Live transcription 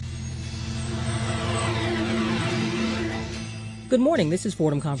Good morning, this is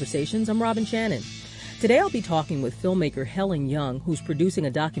Fordham Conversations. I'm Robin Shannon. Today I'll be talking with filmmaker Helen Young, who's producing a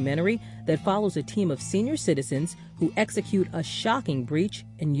documentary that follows a team of senior citizens who execute a shocking breach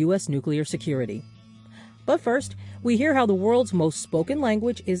in U.S. nuclear security. But first, we hear how the world's most spoken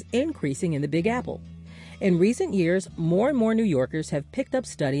language is increasing in the Big Apple. In recent years, more and more New Yorkers have picked up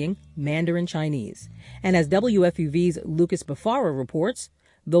studying Mandarin Chinese. And as WFUV's Lucas Bafara reports,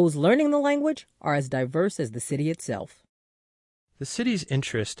 those learning the language are as diverse as the city itself. The city's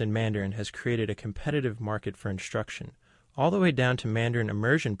interest in Mandarin has created a competitive market for instruction, all the way down to Mandarin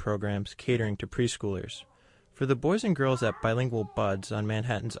immersion programs catering to preschoolers. For the boys and girls at Bilingual Buds on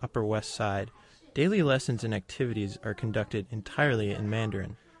Manhattan's Upper West Side, daily lessons and activities are conducted entirely in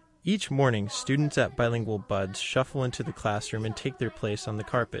Mandarin. Each morning, students at Bilingual Buds shuffle into the classroom and take their place on the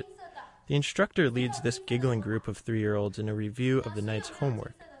carpet. The instructor leads this giggling group of 3-year-olds in a review of the night's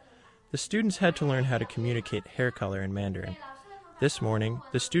homework. The students had to learn how to communicate hair color in Mandarin. This morning,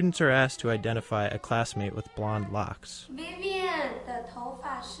 the students are asked to identify a classmate with blonde locks.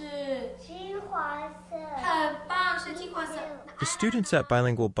 The students at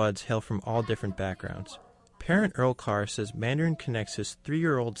Bilingual Buds hail from all different backgrounds. Parent Earl Carr says Mandarin connects his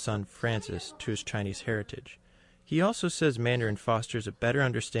 3-year-old son Francis to his Chinese heritage. He also says Mandarin fosters a better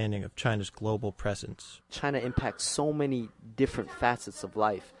understanding of China's global presence. China impacts so many different facets of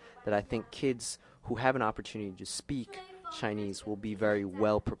life that I think kids who have an opportunity to speak Chinese will be very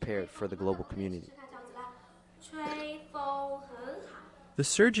well prepared for the global community. The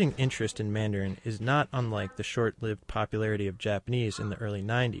surging interest in Mandarin is not unlike the short-lived popularity of Japanese in the early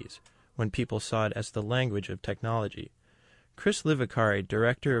 90s, when people saw it as the language of technology. Chris Livakari,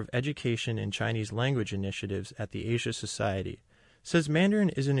 Director of Education and Chinese Language Initiatives at the Asia Society, says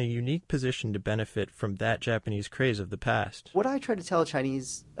Mandarin is in a unique position to benefit from that Japanese craze of the past. What I try to tell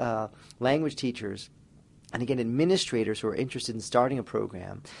Chinese language teachers, and again, administrators who are interested in starting a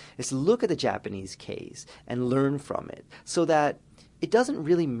program, is to look at the Japanese case and learn from it so that it doesn't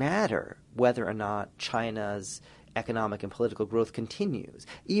really matter whether or not China's economic and political growth continues.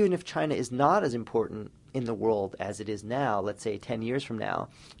 Even if China is not as important in the world as it is now, let's say 10 years from now,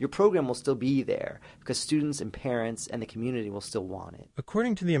 your program will still be there because students and parents and the community will still want it.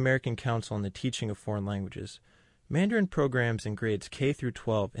 According to the American Council on the Teaching of Foreign Languages, Mandarin programs in grades K through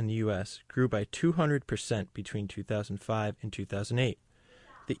 12 in the U.S. grew by 200% between 2005 and 2008.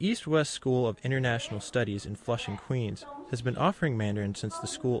 The East-West School of International Studies in Flushing, Queens, has been offering Mandarin since the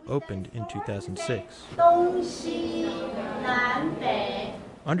school opened in 2006.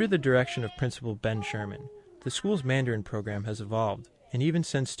 Under the direction of Principal Ben Sherman, the school's Mandarin program has evolved and even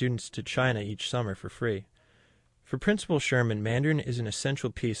sends students to China each summer for free. For Principal Sherman, Mandarin is an essential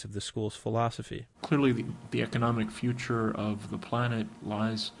piece of the school's philosophy. Clearly, the economic future of the planet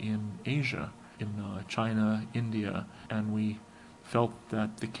lies in Asia, in China, India, and we felt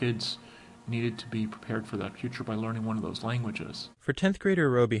that the kids needed to be prepared for that future by learning one of those languages. For 10th grader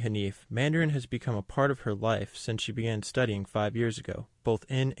Roby Hanif, Mandarin has become a part of her life since she began studying 5 years ago, both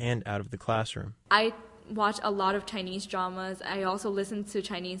in and out of the classroom. I watch a lot of Chinese dramas. I also listen to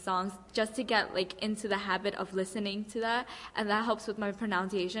Chinese songs just to get into the habit of listening to that, and that helps with my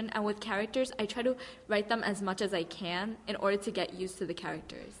pronunciation. And with characters, I try to write them as much as I can in order to get used to the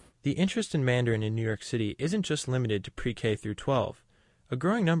characters. The interest in Mandarin in New York City isn't just limited to pre-K through 12. A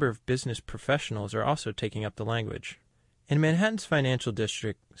growing number of business professionals are also taking up the language. In Manhattan's financial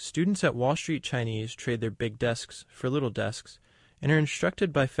district, students at Wall Street Chinese trade their big desks for little desks and are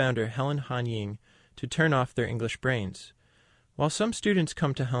instructed by founder Helen Han Ying to turn off their English brains. While some students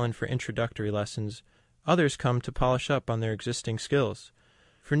come to Helen for introductory lessons, others come to polish up on their existing skills.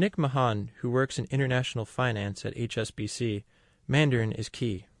 For Nick Mahan, who works in international finance at HSBC, Mandarin is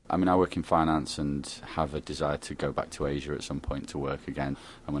key. I work in finance and have a desire to go back to Asia at some point to work again.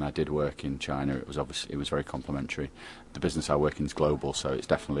 And when I did work in China, it was very complementary. The business I work in is global, so it's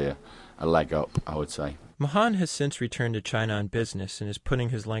definitely a leg up, I would say. Mahan has since returned to China on business and is putting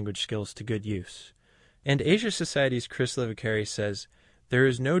his language skills to good use. And Asia Society's Chris Livakari says, there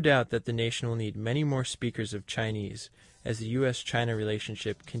is no doubt that the nation will need many more speakers of Chinese as the U.S.-China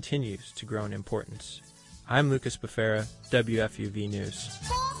relationship continues to grow in importance. I'm Lucas Bafara, WFUV News.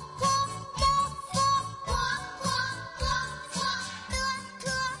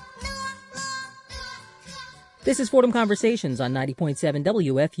 This is Fordham Conversations on 90.7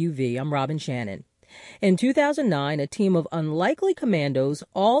 WFUV. I'm Robin Shannon. In 2009, a team of unlikely commandos,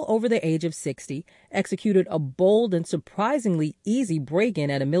 all over the age of 60, executed a bold and surprisingly easy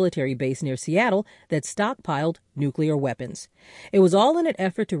break-in at a military base near Seattle that stockpiled nuclear weapons. It was all in an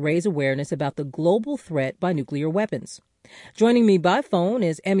effort to raise awareness about the global threat by nuclear weapons. Joining me by phone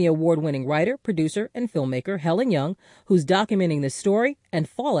is Emmy Award-winning writer, producer, and filmmaker Helen Young, who's documenting the story and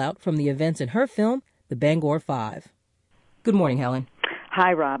fallout from the events in her film, The Bangor Five. Good morning, Helen.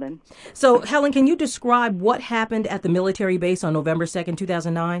 Hi, Robin. So, Helen, can you describe what happened at the military base on November 2nd,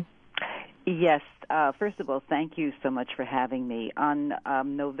 2009? Yes. First of all, thank you so much for having me. On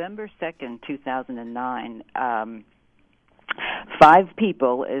November 2nd, 2009,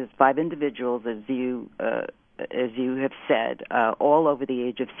 five individuals, as you have said, all over the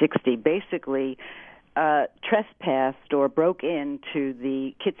age of 60, basically trespassed or broke into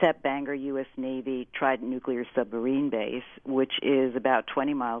the Kitsap Bangor U.S. Navy Trident nuclear submarine base, which is about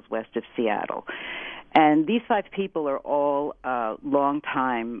 20 miles west of Seattle. And these five people are all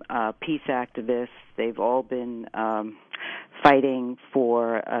longtime peace activists. They've all been fighting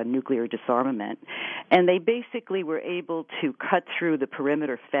for nuclear disarmament. And they basically were able to cut through the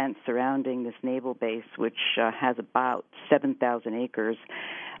perimeter fence surrounding this naval base, which has about 7,000 acres.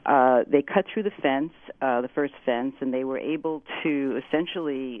 They cut through the fence, the first fence, and they were able to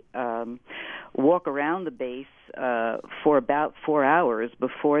essentially walk around the base for about 4 hours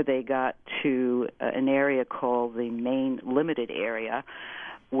before they got to an area called the Main Limited Area,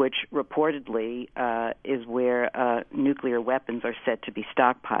 which reportedly is where nuclear weapons are said to be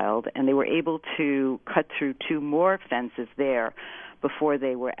stockpiled. And they were able to cut through two more fences there before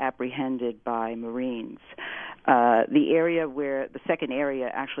they were apprehended by Marines. The area where the second area,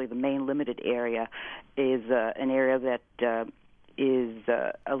 actually the Main Limited Area, is an area that is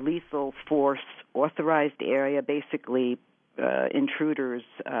a lethal force authorized area. Basically, intruders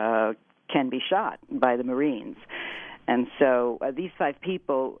can be shot by the Marines. And so these five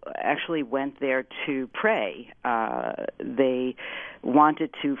people actually went there to pray. They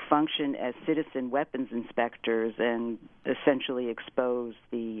wanted to function as citizen weapons inspectors and essentially expose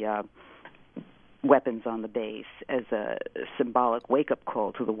the weapons on the base as a symbolic wake-up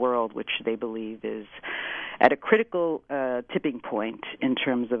call to the world, which they believe is at a critical tipping point in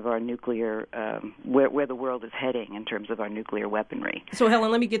terms of our nuclear, where the world is heading in terms of our nuclear weaponry. So, Helen,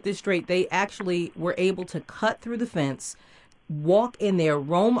 let me get this straight. They actually were able to cut through the fence, walk in there,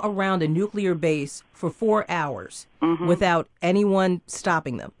 roam around a nuclear base for 4 hours without anyone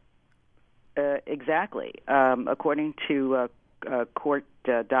stopping them. Exactly. According to court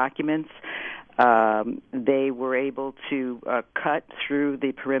documents, they were able to cut through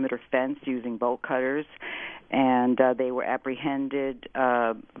the perimeter fence using bolt cutters, and they were apprehended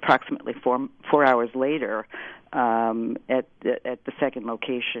approximately 4 hours later at the second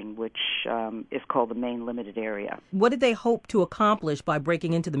location, which is called the Main Limited Area. What did they hope to accomplish by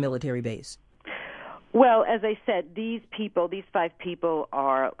breaking into the military base? Well, as I said, these five people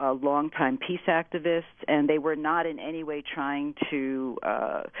are longtime peace activists, and they were not in any way trying to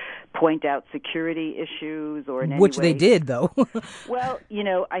point out security issues or in any Which way. they did, though. Well,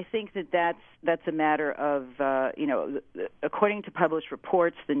 I think that's a matter of, according to published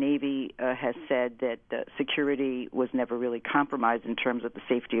reports, the Navy has said that security was never really compromised in terms of the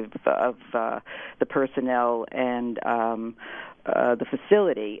safety of the personnel and the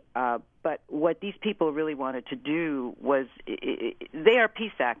facility. But what these people really wanted to do was, they are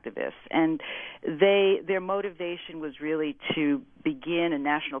peace activists, and their motivation was really to begin a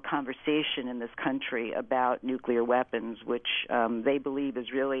national conversation in this country about nuclear weapons, which they believe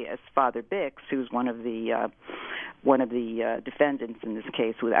is really, as Father Bix, who's one of the defendants in this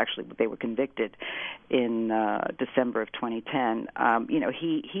case, who actually they were convicted in December of 2010.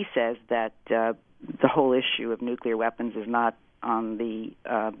 He says that the whole issue of nuclear weapons is not on the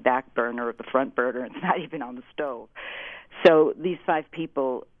back burner or the front burner. It's not even on the stove. So these five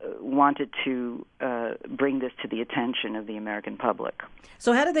people wanted to bring this to the attention of the American public.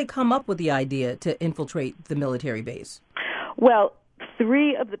 So how did they come up with the idea to infiltrate the military base? Well,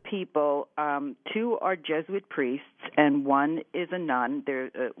 three of the people, two are Jesuit priests, and one is a nun.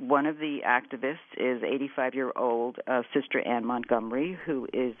 One of the activists is 85-year-old Sister Anne Montgomery, who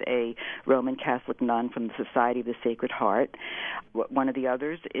is a Roman Catholic nun from the Society of the Sacred Heart. One of the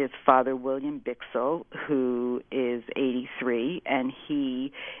others is Father William Bixel, who is 83, and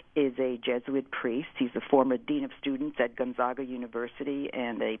he is a Jesuit priest. He's the former dean of students at Gonzaga University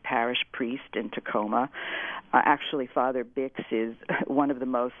and a parish priest in Tacoma. Actually, Father Bix is one of the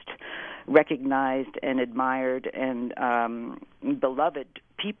most recognized and admired and beloved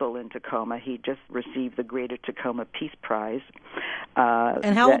people in Tacoma. He just received the Greater Tacoma Peace Prize.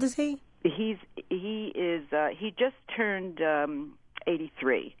 And how old is he? he just turned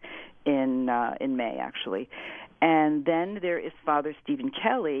 83 in May, actually. And then there is Father Stephen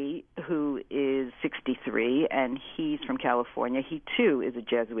Kelly, who is 63, and he's from California. He, too, is a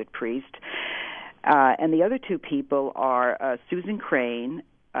Jesuit priest. And the other two people are Susan Crane,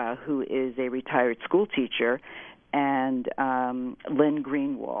 who is a retired school teacher, and Lynn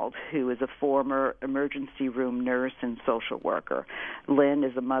Greenwald, who is a former emergency room nurse and social worker. Lynn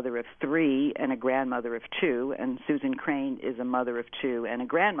is a mother of 3 and a grandmother of 2, and Susan Crane is a mother of 2 and a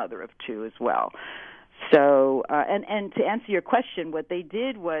grandmother of 2 as well. So, and to answer your question, what they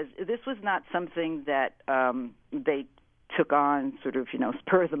did was, this was not something that they took on sort of,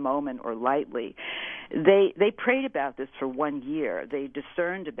 spur of the moment or lightly. They prayed about this for 1 year. They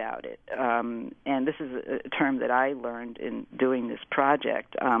discerned about it. And this is a term that I learned in doing this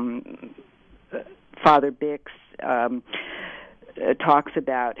project. Father Bix talks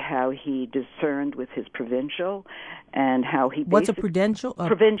about how he discerned with his provincial and how he... What's a prudential?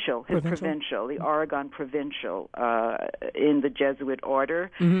 Provincial, his provincial, the Oregon provincial in the Jesuit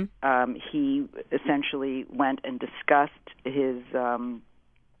order. Mm-hmm. He essentially went and discussed his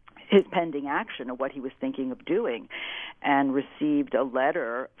pending action or what he was thinking of doing, and received a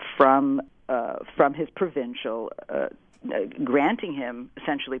letter from his provincial granting him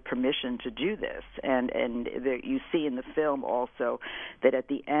essentially permission to do this. And you see in the film also that at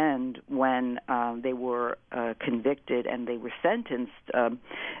the end, when they were convicted and they were sentenced,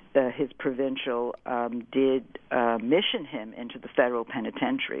 his provincial did mission him into the federal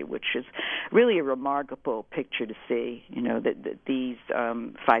penitentiary, which is really a remarkable picture to see. That these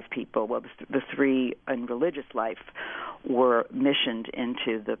 5 people, well, the 3 in religious life, were missioned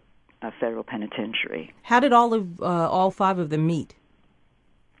into the federal penitentiary. How did all 5 of them meet?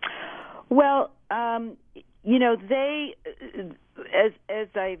 Well, they, as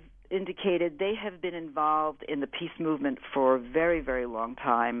I've indicated, they have been involved in the peace movement for a very, very long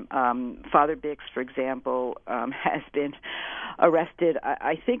time. Father Bix, for example, has been arrested,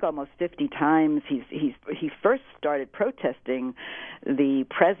 I think, almost 50 times. He first started protesting the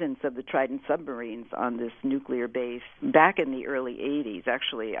presence of the Trident submarines on this nuclear base back in the early 80s.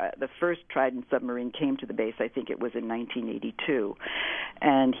 Actually, the first Trident submarine came to the base, I think it was in 1982.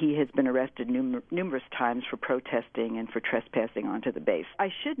 And he has been arrested numerous times for protesting and for trespassing onto the base. I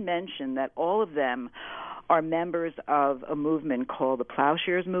should mention that all of them are members of a movement called the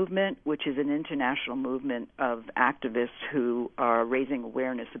Plowshares Movement, which is an international movement of activists who are raising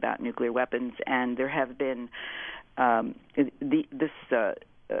awareness about nuclear weapons. And there have been this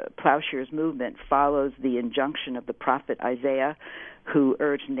Plowshares Movement follows the injunction of the prophet Isaiah, who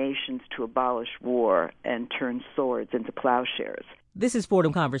urged nations to abolish war and turn swords into plowshares. This is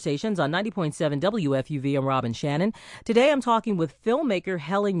Fordham Conversations on 90.7 WFUV. I'm Robin Shannon. Today I'm talking with filmmaker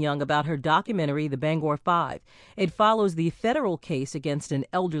Helen Young about her documentary, The Bangor Five. It follows the federal case against an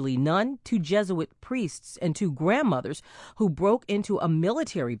elderly nun, 2 Jesuit priests, and 2 grandmothers who broke into a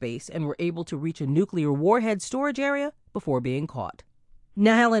military base and were able to reach a nuclear warhead storage area before being caught.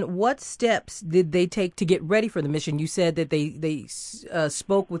 Now, Helen, what steps did they take to get ready for the mission? You said that they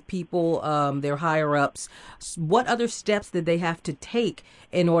spoke with people, their higher-ups. What other steps did they have to take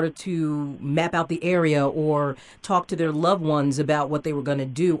in order to map out the area or talk to their loved ones about what they were going to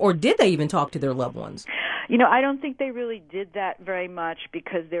do? Or did they even talk to their loved ones? I don't think they really did that very much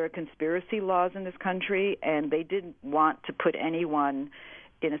because there are conspiracy laws in this country, and they didn't want to put anyone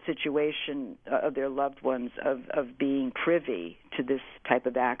in a situation of their loved ones of being privy to this type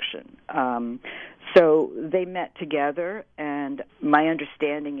of action. So they met together, and my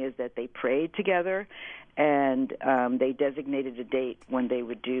understanding is that they prayed together, and they designated a date when they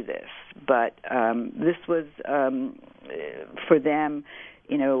would do this. But this was, for them,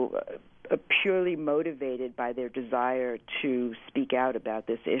 purely motivated by their desire to speak out about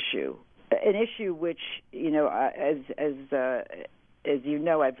this issue. An issue which, as you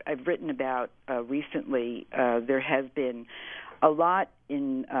know, I've written about recently. There has been a lot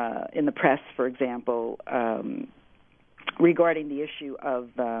in the press, for example, regarding the issue of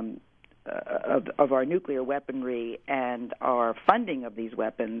our nuclear weaponry and our funding of these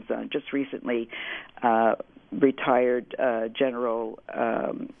weapons. Just recently, retired General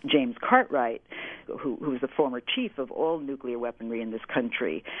James Cartwright, who's the former chief of all nuclear weaponry in this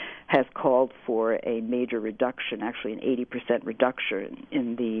country, has called for a major reduction, actually an 80% reduction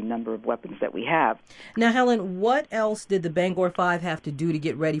in the number of weapons that we have. Now, Helen, what else did the Bangor Five have to do to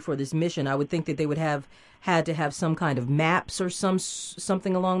get ready for this mission? I would think that they would have had to have some kind of maps or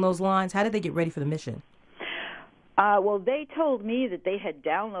something along those lines. How did they get ready for the mission? Well, they told me that they had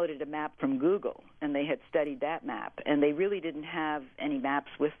downloaded a map from Google, and they had studied that map, and they really didn't have any maps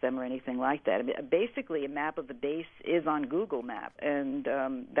with them or anything like that. I mean, basically, a map of the base is on Google Map, and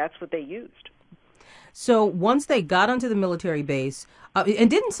that's what they used. So once they got onto the military base, and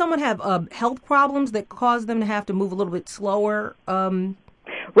didn't someone have health problems that caused them to have to move a little bit slower?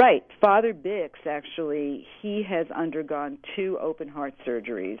 Right. Father Bix, actually, he has undergone 2 open-heart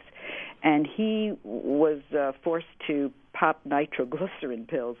surgeries, and he was forced to pop nitroglycerin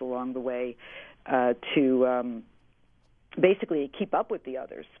pills along the way to basically keep up with the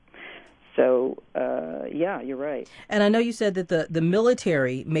others. So, yeah, you're right. And I know you said that the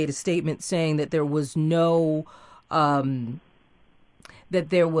military made a statement saying that there was no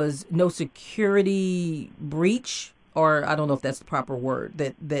security breach, or I don't know if that's the proper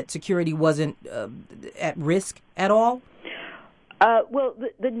word, that security wasn't at risk at all? Well,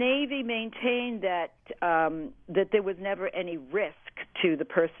 the Navy maintained that there was never any risk to the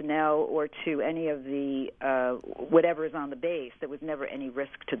personnel or to any of the whatever is on the base. There was never any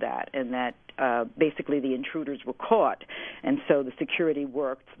risk to that, and that basically the intruders were caught, and so the security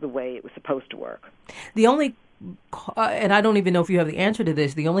worked the way it was supposed to work. The only and I don't even know if you have the answer to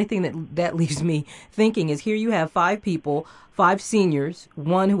this. The only thing that leaves me thinking is here you have 5 people, 5 seniors,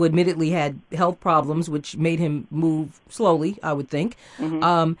 one who admittedly had health problems, which made him move slowly, I would think.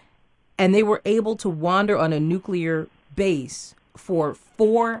 Mm-hmm. And they were able to wander on a nuclear base for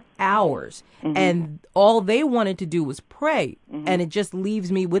 4 hours. Mm-hmm. And all they wanted to do was pray. Mm-hmm. And it just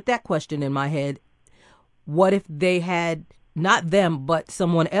leaves me with that question in my head. What if they had... not them, but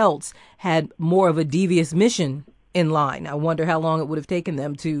someone else had more of a devious mission in line? I wonder how long it would have taken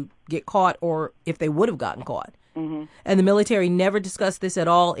them to get caught, or if they would have gotten caught. Mm-hmm. And the military never discussed this at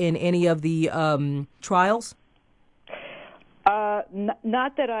all in any of the trials?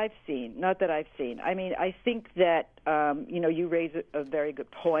 Not that I've seen. Not that I've seen. I mean, I think that, you raise a very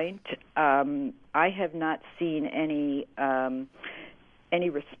good point. I have not seen any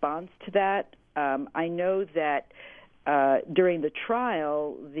response to that. I know that during the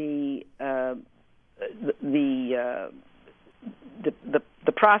trial, the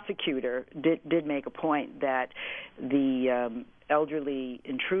prosecutor did make a point that the elderly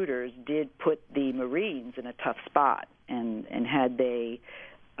intruders did put the Marines in a tough spot, and had they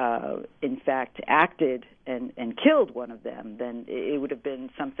in fact acted and killed one of them, then it would have been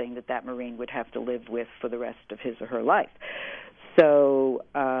something that Marine would have to live with for the rest of his or her life. So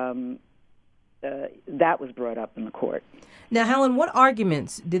that was brought up in the court. Now, Helen, what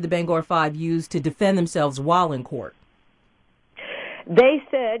arguments did the Bangor Five use to defend themselves while in court? They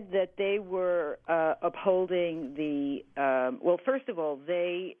said that they were upholding the, well, first of all,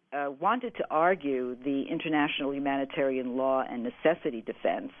 they wanted to argue the international humanitarian law and necessity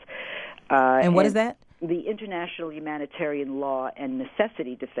defense. And what is that? The international humanitarian law and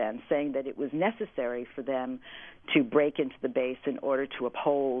necessity defense, saying that it was necessary for them to break into the base in order to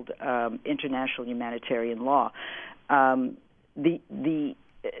uphold international humanitarian law.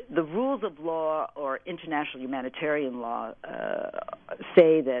 The rules of law or international humanitarian law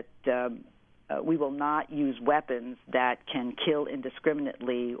say that we will not use weapons that can kill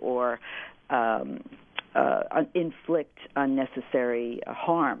indiscriminately or inflict unnecessary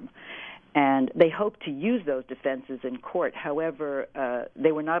harm. And they hope to use those defenses in court. However,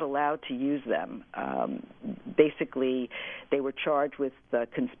 they were not allowed to use them. Basically, they were charged with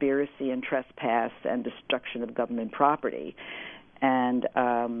conspiracy and trespass and destruction of government property. And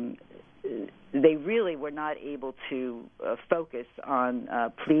they really were not able to focus on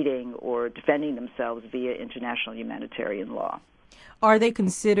pleading or defending themselves via international humanitarian law. Are they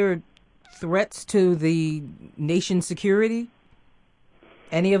considered threats to the nation's security?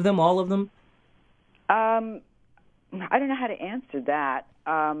 Any of them, all of them? I don't know how to answer that.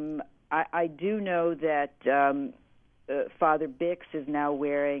 I do know that Father Bix is now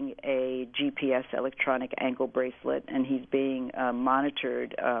wearing a GPS electronic ankle bracelet, and he's being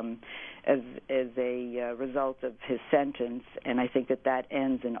monitored as a result of his sentence, and I think that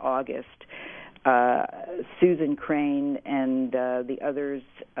ends in August. Susan Crane and the others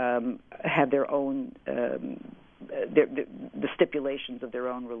have their own the stipulations of their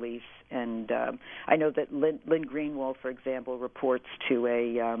own release, and I know that Lynn Greenwald, for example, reports to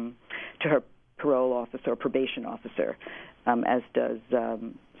her parole officer or probation officer, as does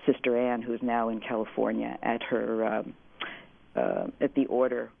Sister Ann, who's now in California at her at the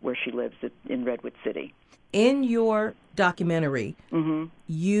Order where she lives in Redwood City. In your documentary, mm-hmm.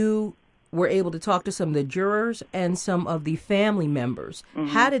 you were able to talk to some of the jurors and some of the family members. Mm-hmm.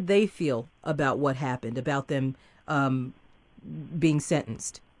 How did they feel about what happened, about them being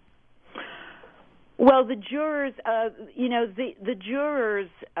sentenced? Well, the jurors, the jurors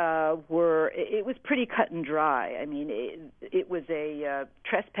were. It was pretty cut and dry. I mean, it was a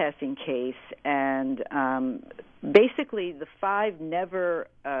trespassing case, and basically the five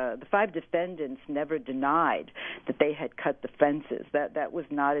defendants never denied that they had cut the fences. That was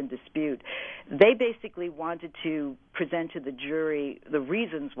not in dispute. They basically wanted to present to the jury the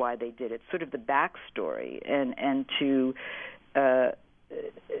reasons why they did it, sort of the backstory, and to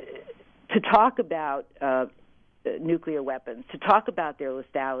talk about nuclear weapons, to talk about their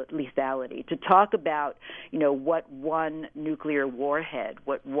lethality, to talk about, what one nuclear warhead,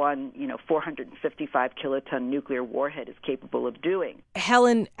 what one, 455 kiloton nuclear warhead is capable of doing.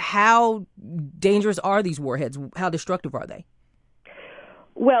 Helen, how dangerous are these warheads? How destructive are they?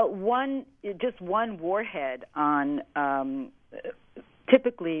 Well, just one warhead on.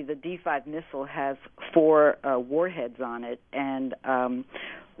 Typically, the D5 missile has 4 warheads on it, and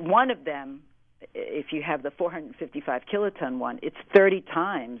one of them, if you have the 455 kiloton one, it's 30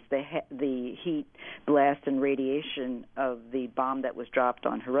 times the heat, blast, and radiation of the bomb that was dropped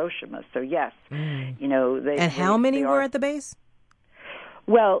on Hiroshima. So yes, And how many were at the base?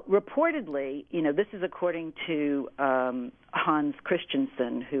 Well, reportedly, this is according to Hans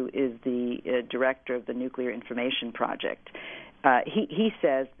Christensen, who is the director of the Nuclear Information Project. He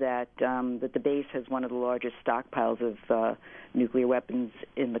says that the base has one of the largest stockpiles of nuclear weapons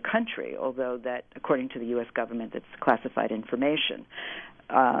in the country, although that, according to the U.S. government, it's classified information.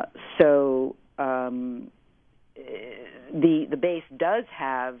 So the base does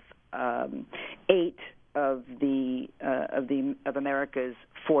have 8 of America's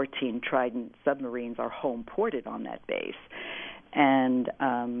 14 Trident submarines are home ported on that base, and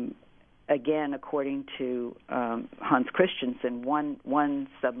again, according to Hans Christensen, one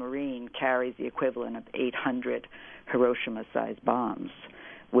submarine carries the equivalent of 800 Hiroshima-sized bombs,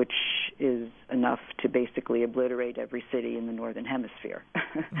 which is enough to basically obliterate every city in the Northern Hemisphere.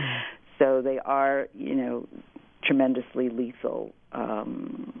 So they are, tremendously lethal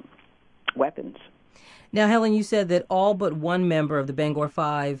weapons. Now, Helen, you said that all but one member of the Bangor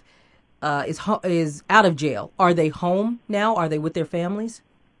Five is out of jail. Are they home now? Are they with their families?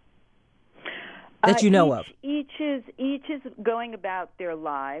 That you know of. Each is going about their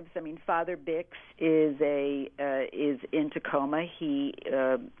lives. I mean, Father Bix is in Tacoma. He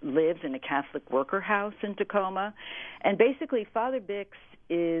lives in a Catholic worker house in Tacoma, and basically, Father Bix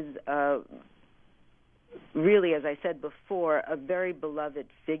is really, as I said before, a very beloved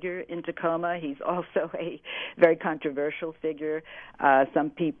figure in Tacoma. He's also a very controversial figure. Some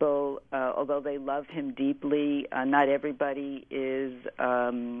people, although they love him deeply, not everybody is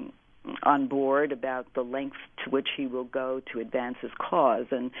on board about the lengths to which he will go to advance his cause.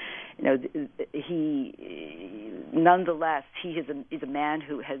 And nonetheless, he is a man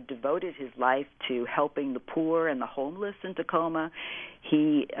who has devoted his life to helping the poor and the homeless in Tacoma.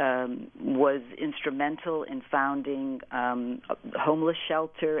 He was instrumental in founding a homeless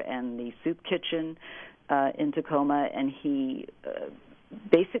shelter and the soup kitchen in Tacoma, and he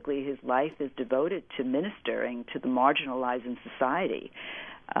basically his life is devoted to ministering to the marginalized in society.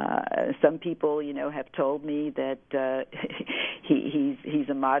 Some people, have told me that he's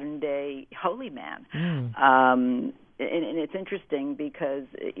a modern day holy man. And it's interesting because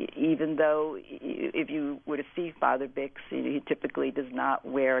even though if you were to see Father Bix, he typically does not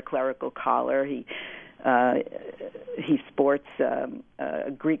wear a clerical collar. He sports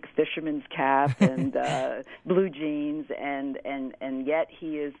a Greek fisherman's cap and blue jeans, and yet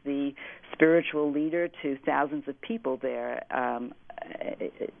he is the spiritual leader to thousands of people there.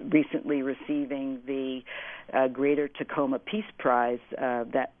 Recently receiving the Greater Tacoma Peace Prize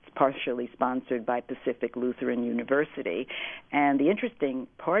that's partially sponsored by Pacific Lutheran University. And the interesting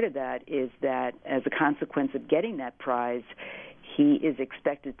part of that is that as a consequence of getting that prize, he is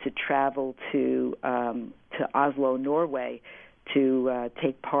expected to travel to Oslo, Norway, to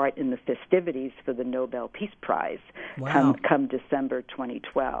take part in the festivities for the Nobel Peace Prize. Wow. come December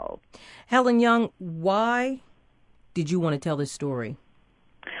 2012. Helen Young, why did you want to tell this story?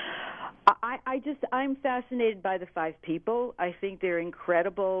 I'm fascinated by the 5 people. I think they're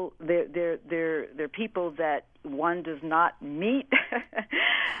incredible. They're people that one does not meet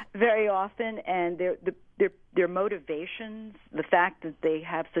very often, and their motivations, the fact that they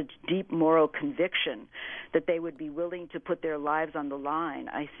have such deep moral conviction that they would be willing to put their lives on the line,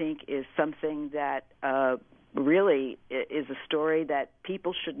 I think is something that really is a story that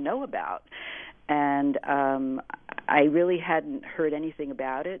people should know about. And I really hadn't heard anything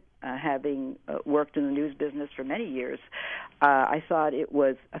about it, having worked in the news business for many years. I thought it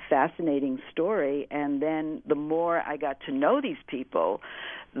was a fascinating story, and then the more I got to know these people,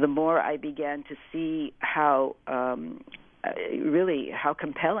 the more I began to see how how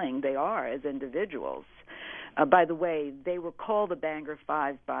compelling they are as individuals. By the way, they were called the Bangor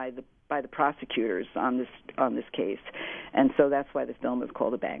Five by the prosecutors on this case, and so that's why the film is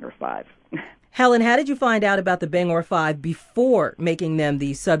called the Bangor Five. Helen, how did you find out about the Bangor Five before making them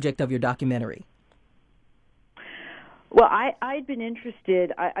the subject of your documentary? Well, I'd been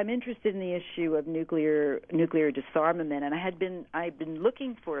interested. I'm interested in the issue of nuclear disarmament, and I've been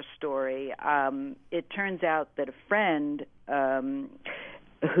looking for a story. It turns out that a friend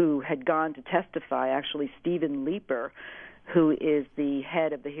who had gone to testify, actually Stephen Leeper, who is the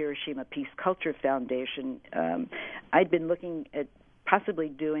head of the Hiroshima Peace Culture Foundation, I'd been looking at possibly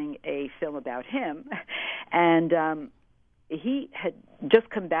doing a film about him, and he had just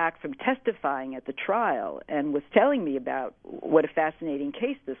come back from testifying at the trial and was telling me about what a fascinating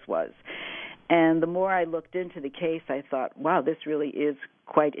case this was. And the more I looked into the case, I thought, wow, this really is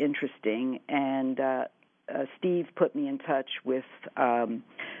quite interesting. And Steve put me in touch with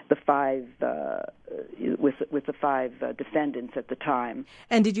the five defendants at the time.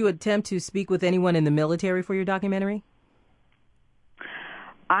 And did you attempt to speak with anyone in the military for your documentary?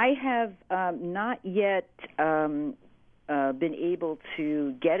 I have not yet been able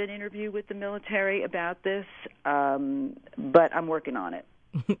to get an interview with the military about this, but I'm working on it.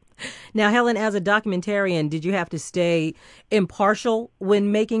 Now, Helen, as a documentarian, did you have to stay impartial when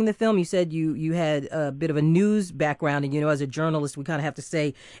making the film? You said you had a bit of a news background, and, as a journalist, we kind of have to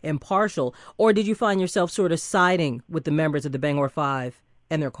stay impartial. Or did you find yourself sort of siding with the members of the Bangor Five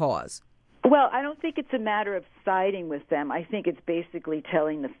and their cause? Well, I don't think it's a matter of siding with them. I think it's basically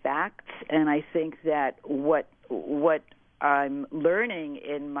telling the facts, and I think that what I'm learning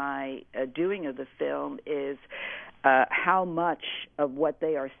in my doing of the film is how much of what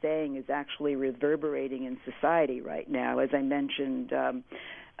they are saying is actually reverberating in society right now. As I mentioned,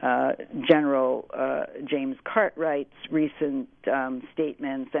 General James Cartwright's recent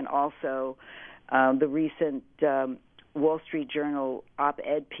statements, and also the recent Wall Street Journal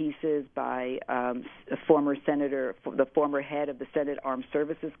op-ed pieces by the former head of the Senate Armed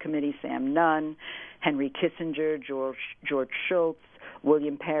Services Committee, Sam Nunn, Henry Kissinger, George Shultz,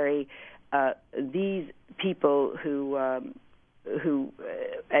 William Perry. These people who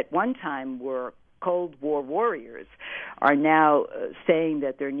at one time were Cold War warriors are now saying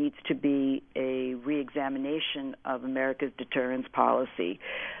that there needs to be a reexamination of America's deterrence policy.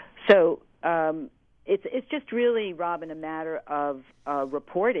 So it's just really, Robin, a matter of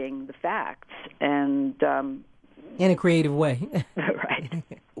reporting the facts and in a creative way. Right.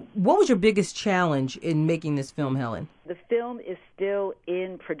 What was your biggest challenge in making this film, Helen? The film is still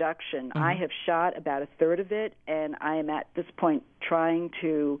in production. Mm-hmm. I have shot about a third of it, and I am at this point trying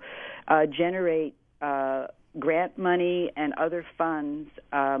to generate grant money and other funds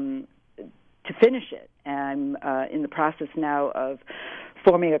to finish it. And I'm in the process now of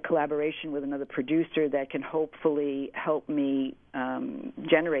forming a collaboration with another producer that can hopefully help me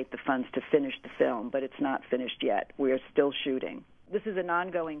generate the funds to finish the film, but it's not finished yet. We are still shooting. This is an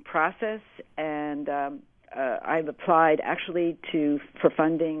ongoing process, and I've applied actually for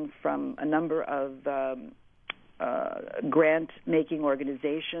funding from a number of grant-making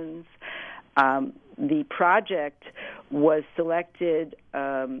organizations. The project was selected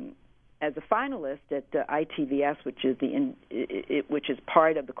as a finalist at ITVS, which is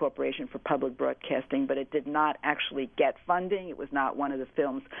part of the Corporation for Public Broadcasting, but it did not actually get funding. It was not one of the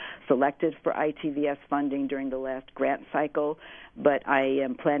films selected for ITVS funding during the last grant cycle, but I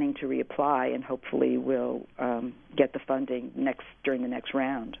am planning to reapply and hopefully will get the funding during the next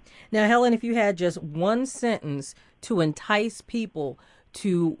round. Now, Helen, if you had just one sentence to entice people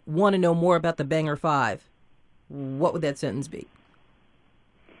to want to know more about the Bangor Five, what would that sentence be?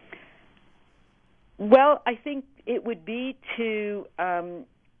 Well, I think it would be to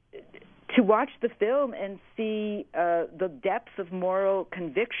watch the film and see the depth of moral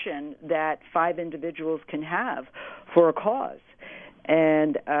conviction that five individuals can have for a cause.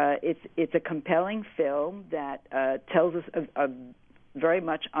 And it's a compelling film that tells us a very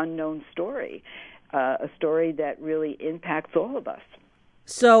much unknown story, a story that really impacts all of us.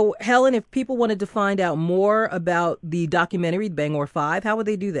 So, Helen, if people wanted to find out more about the documentary Bangor Five, how would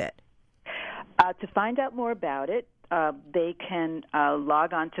they do that? To find out more about it, they can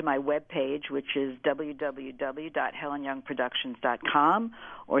log on to my webpage, which is www.helenyoungproductions.com,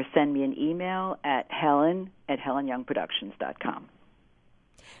 or send me an email at helen@helenyoungproductions.com.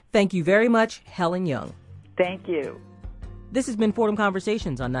 Thank you very much, Helen Young. Thank you. This has been Fordham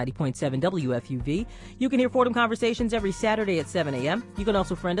Conversations on 90.7 WFUV. You can hear Fordham Conversations every Saturday at 7 a.m. You can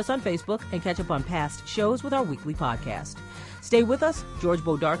also friend us on Facebook and catch up on past shows with our weekly podcast. Stay with us. George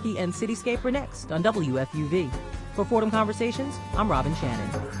Bodarky and Cityscape are next on WFUV. For Fordham Conversations, I'm Robin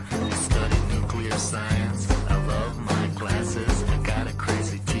Shannon. Study nuclear science.